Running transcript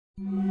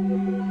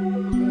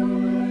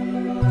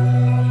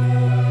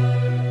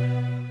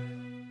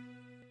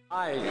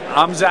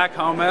I'm Zach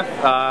Homuth.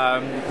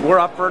 We're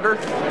Upverter,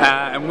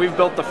 and we've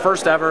built the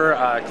first ever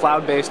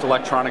cloud-based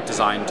electronic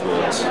design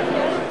tools.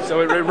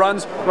 So it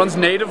runs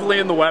natively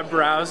in the web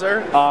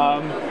browser.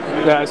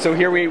 So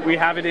here we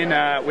have it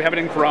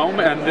in Chrome,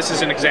 and this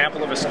is an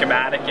example of a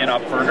schematic in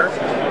Upverter.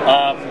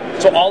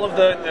 So all of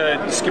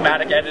the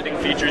schematic editing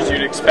features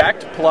you'd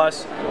expect,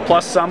 plus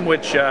some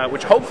which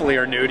hopefully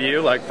are new to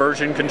you, like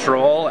version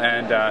control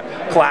and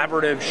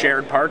collaborative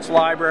shared parts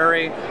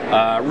library,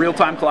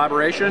 real-time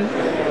collaboration.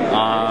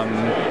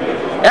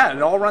 Yeah,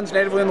 it all runs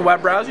natively in the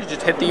web browser. You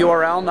just hit the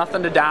URL,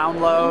 nothing to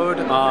download.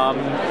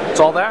 It's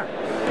all there.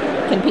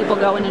 Can people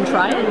go in and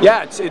try it?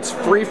 Yeah, it's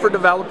free for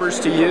developers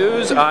to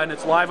use, and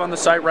it's live on the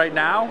site right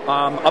now,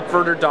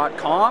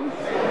 upverter.com.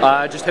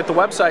 Just hit the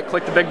website,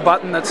 click the big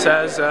button that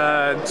says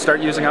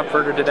start using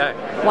Upverter today.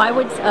 Why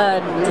would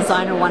a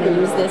designer want to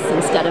use this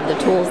instead of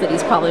the tools that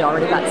he's probably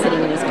already got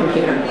sitting in his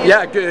computer?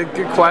 Yeah,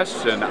 good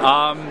question.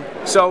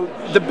 So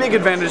the big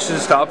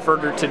advantages to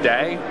Upverter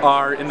today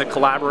are in the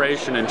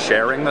collaboration and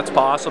sharing that's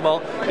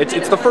possible.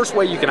 It's the first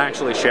way you can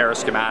actually share a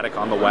schematic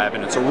on the web,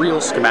 and it's a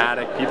real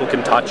schematic. People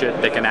can touch it,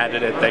 they can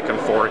edit it, they can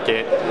fork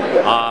it.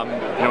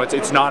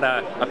 It's not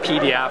a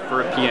PDF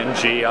or a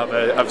PNG of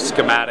a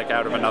schematic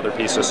out of another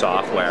piece of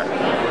software.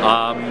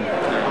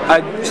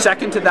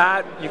 Second to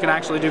that, you can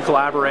actually do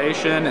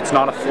collaboration. It's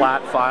not a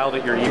flat file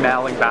that you're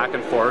emailing back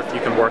and forth.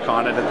 You can work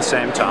on it at the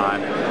same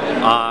time.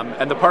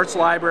 And the parts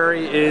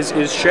library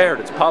is shared.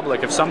 It's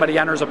public. If somebody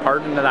enters a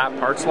part into that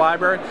parts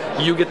library,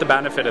 you get the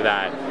benefit of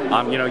that.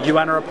 You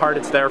enter a part,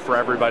 it's there for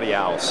everybody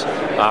else,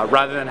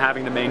 rather than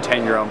having to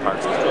maintain your own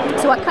parts.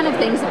 So what kind of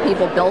things have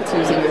people built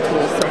using your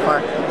tools so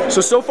far?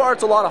 So far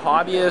it's a lot of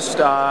hobbyist,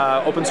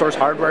 open source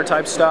hardware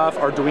type stuff,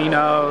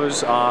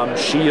 Arduinos,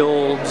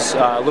 shields,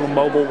 little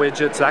mobile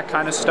widgets, that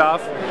kind of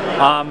stuff.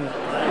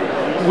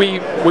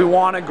 We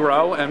want to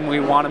grow and we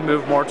want to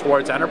move more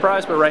towards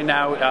enterprise, but right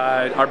now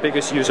our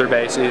biggest user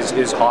base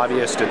is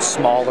hobbyist. It's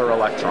smaller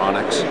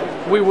electronics.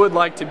 We would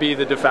like to be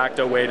the de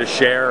facto way to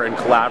share and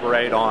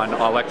collaborate on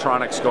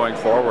electronics going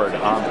forward.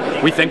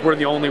 We think we're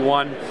the only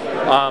one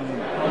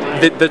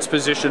that's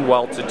positioned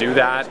well to do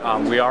that.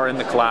 We are in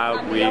the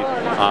cloud. We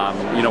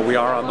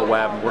are on the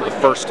web. We're the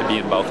first to be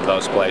in both of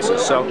those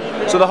places. So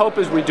the hope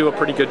is we do a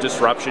pretty good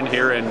disruption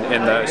here in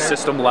the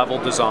system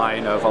level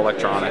design of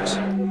electronics.